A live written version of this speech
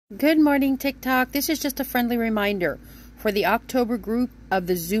Good morning, TikTok. This is just a friendly reminder for the October group of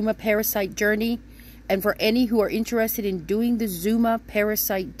the Zuma Parasite Journey, and for any who are interested in doing the Zuma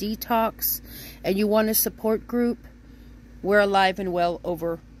Parasite Detox and you want a support group, we're alive and well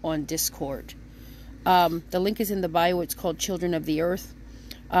over on Discord. The link is in the bio. It's called Children of the Earth.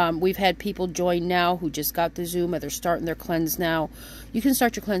 We've had people join now who just got the Zuma. They're starting their cleanse now. You can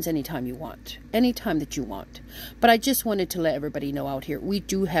start your cleanse anytime you want. Anytime that you want. But I just wanted to let everybody know out here, we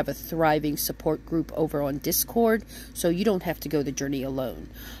do have a thriving support group over on Discord, so you don't have to go the journey alone.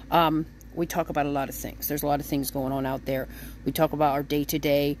 We talk about a lot of things. There's a lot of things going on out there. We talk about our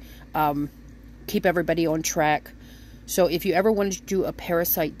day-to-day, keep everybody on track. So if you ever wanted to do a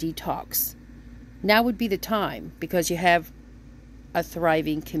parasite detox, now would be the time, because you have a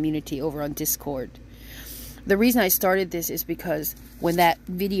thriving community over on Discord. The reason I started this is because when that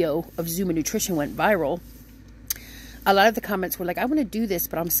video of Zuma Nutrition went viral, a lot of the comments were like, I want to do this,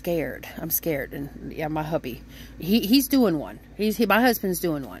 but I'm scared. I'm scared. And yeah, my hubby, he's doing one. My husband's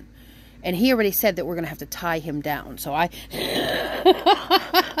doing one. And he already said that we're going to have to tie him down. So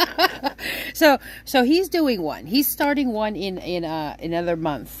so he's doing one. He's starting one in another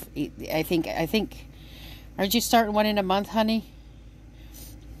month. I think, aren't you starting one in a month, honey?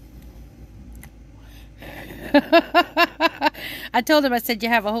 I told him, I said, you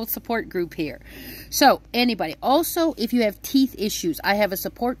have a whole support group here. So anybody, also, if you have teeth issues, I have a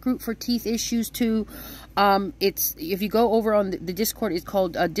support group for teeth issues too. If you go over on the Discord, it's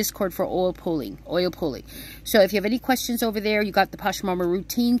called Discord for oil pulling. So if you have any questions over there, you got the Posh Mama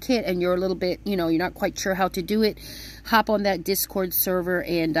routine kit and you're a little bit, you're not quite sure how to do it, hop on that Discord server,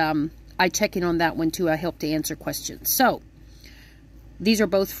 and I check in on that one too. I help to answer questions. So these are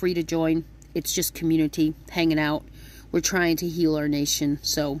both free to join. It's just community, hanging out. We're trying to heal our nation.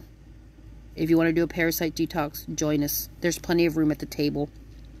 So if you want to do a parasite detox, join us. There's plenty of room at the table.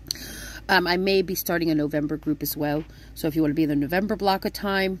 I may be starting a November group as well. So if you want to be in the November block of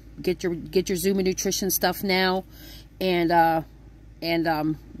time, get your Zuma Nutrition stuff now, and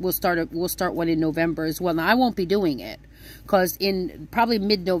we'll start one in November as well. Now I won't be doing it because in probably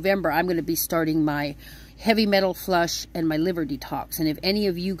mid-November I'm going to be starting my heavy metal flush and my liver detox. And if any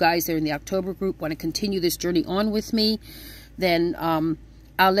of you guys that are in the October group want to continue this journey on with me, then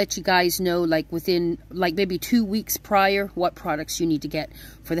I'll let you guys know, like within maybe 2 weeks prior, what products you need to get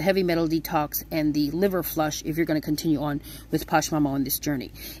for the heavy metal detox and the liver flush if you're going to continue on with Posh Mama on this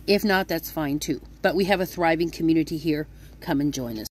journey. If not, that's fine too. But we have a thriving community here. Come and join us.